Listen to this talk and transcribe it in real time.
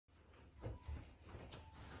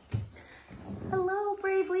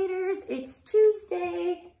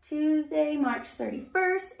Thursday, March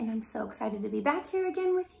 31st, and I'm so excited to be back here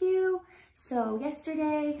again with you. So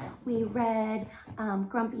yesterday we read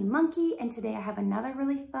Grumpy Monkey, and today I have another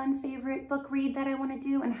really fun favorite book read that I want to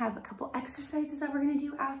do and have a couple exercises that we're going to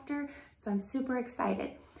do after. So I'm super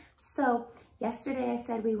excited. So yesterday I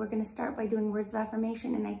said we were going to start by doing words of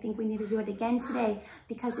affirmation, and I think we need to do it again today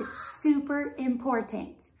because it's super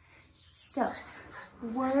important. So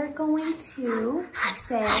we're going to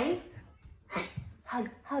say, hug,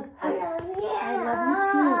 hug, hug. I love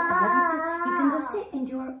you too. I love you too. You can go sit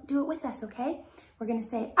and do it with us, okay? We're gonna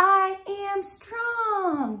say, I am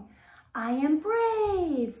strong. I am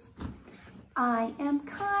brave. I am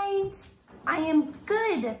kind. I am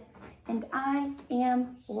good. And I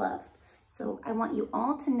am loved. So I want you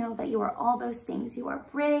all to know that you are all those things. You are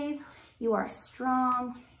brave. You are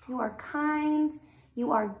strong. You are kind.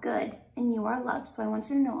 You are good, and you are loved. So I want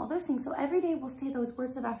you to know all those things. So every day we'll say those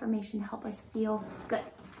words of affirmation to help us feel good,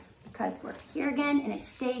 because we're here again and it's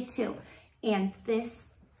day 2. And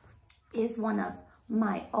this is one of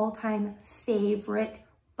my all-time favorite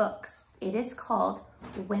books. It is called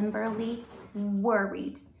Wemberly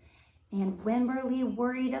Worried. And Wemberly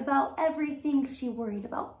worried about everything. She worried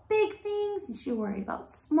about big things, and she worried about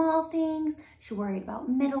small things. She worried about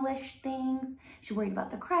middle-ish things. She worried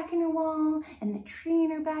about the crack in her wall and the tree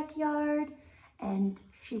in her backyard. And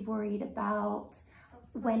she worried about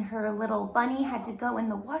when her little bunny had to go in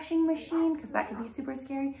the washing machine, because that could be super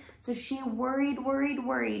scary. So she worried.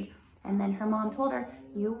 And then her mom told her,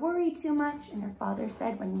 you worry too much. And her father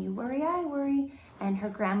said, when you worry, I worry. And her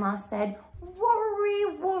grandma said,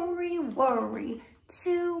 worry, worry, worry,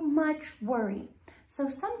 too much worry. So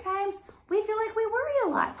sometimes we feel like we worry a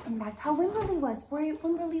lot, and that's how Wemberly was.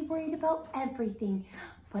 Wemberly worried about everything,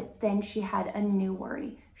 but then she had a new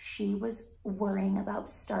worry. She was worrying about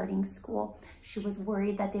starting school. She was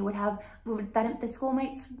worried that that the school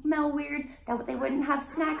might smell weird, that they wouldn't have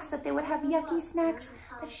snacks, that they would have yucky snacks,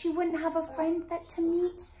 that she wouldn't have a friend to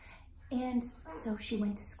meet. And so she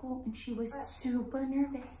went to school and she was super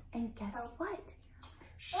nervous. And guess what?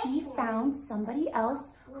 She found somebody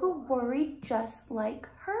else who worried just like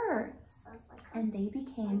her. And they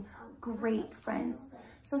became great friends.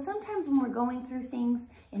 So sometimes when we're going through things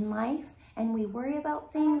in life and we worry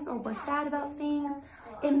about things or we're sad about things,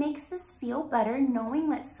 it makes us feel better knowing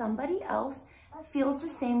that somebody else feels the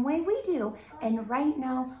same way we do. And right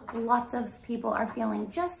now, lots of people are feeling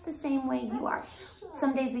just the same way you are.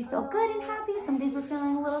 Some days we feel good and happy. Some days we're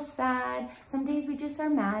feeling a little sad. Some days we just are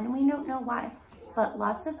mad and we don't know why. But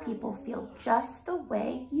lots of people feel just the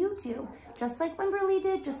way you do. Just like Wemberly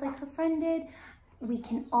did, just like her friend did. We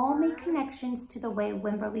can all make connections to the way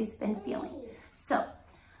Wemberly's been feeling. So,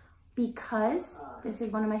 because this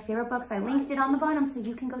is one of my favorite books, I linked it on the bottom so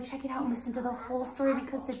you can go check it out and listen to the whole story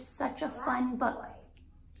because it's such a fun book.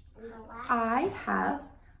 I have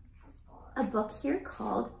a book here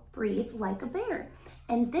called Breathe Like a Bear.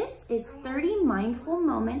 And this is 30 mindful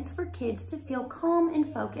moments for kids to feel calm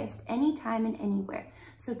and focused anytime and anywhere.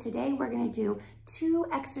 So today we're going to do 2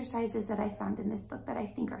 exercises that I found in this book that I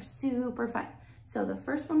think are super fun. So the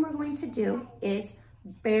first one we're going to do is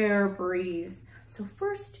bear breathe. So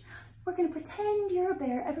first, we're gonna pretend you're a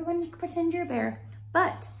bear. Everyone pretend you're a bear,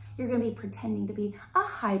 but you're gonna be pretending to be a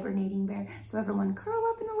hibernating bear. So everyone curl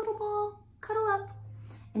up in a little ball, cuddle up.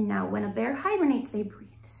 And now when a bear hibernates, they breathe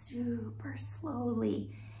super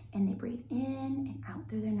slowly. And they breathe in and out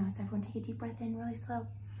through their nose. So everyone take a deep breath in really slow.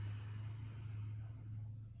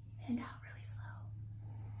 And out really slow.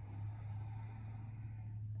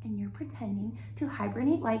 And you're pretending to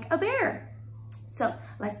hibernate like a bear. So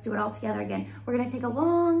let's do it all together again. We're gonna take a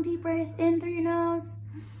long deep breath in through your nose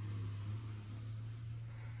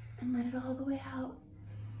and let it all the way out.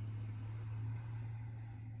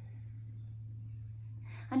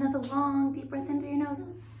 Another long deep breath in through your nose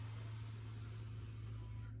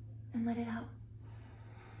and let it out.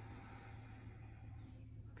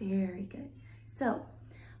 Very good. So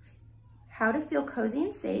how to feel cozy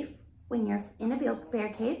and safe when you're in a bear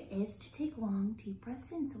cave is to take long, deep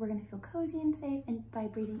breaths in. So we're gonna feel cozy and safe and by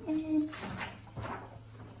breathing in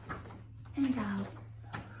and out.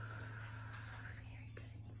 Very good.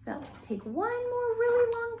 So take one more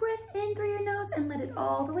really long breath in through your nose and let it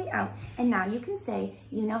all the way out. And now you can say,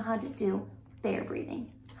 you know how to do bear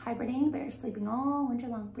breathing. Hibernating bears, sleeping all winter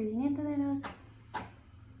long, breathing in through their nose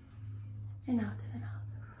and out through their mouth.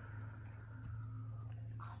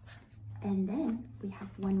 And then we have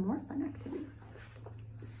one more fun activity.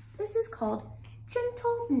 This is called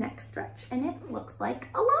gentle neck stretch, and it looks like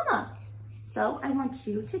a llama. So I want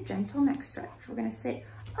you to gentle neck stretch. We're gonna sit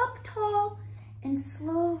up tall and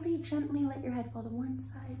slowly, gently let your head fall to one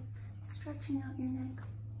side, stretching out your neck.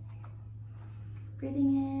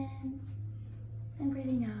 Breathing in and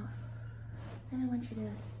breathing out. Then I want you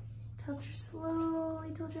to slowly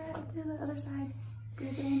tilt your head to the other side.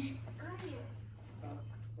 Breathe in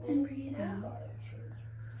and breathe out.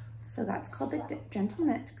 So that's called the gentle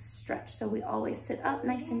neck stretch. So we always sit up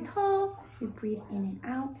nice and tall. We breathe in and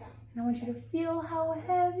out. And I want you to feel how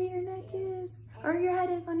heavy your neck is, or your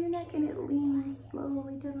head is on your neck, and it leans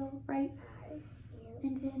slowly to the right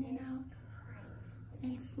and in and out.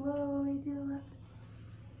 And slowly to the left.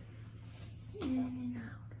 In and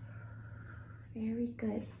out. Very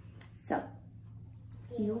good. So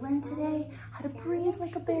you learned today how to breathe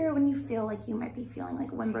like a bear when you feel like you might be feeling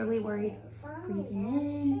like Wemberly worried. Breathing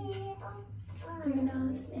in through your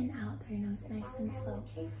nose and out through your nose, nice and slow.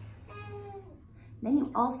 Then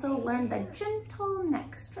you also learned the gentle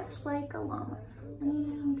neck stretch like a llama.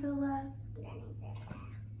 Leaning to the left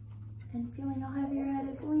and feeling how heavy your head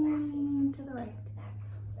is, leaning to the right.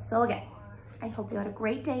 So again, I hope you had a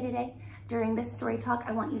great day today. During this story talk,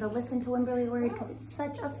 I want you to listen to Wemberly Worried because it's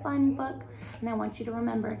such a fun book, and I want you to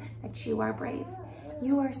remember that you are brave,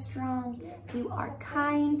 you are strong, you are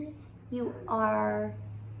kind, you are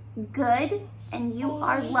good, and you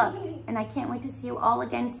are loved. And I can't wait to see you all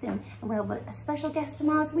again soon. And we'll have a special guest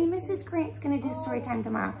tomorrow. So Mrs. Grant's gonna do story time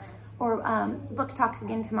tomorrow, or book talk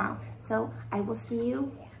again tomorrow. So I will see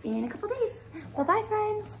you in a couple days. Bye-bye,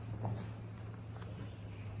 friends.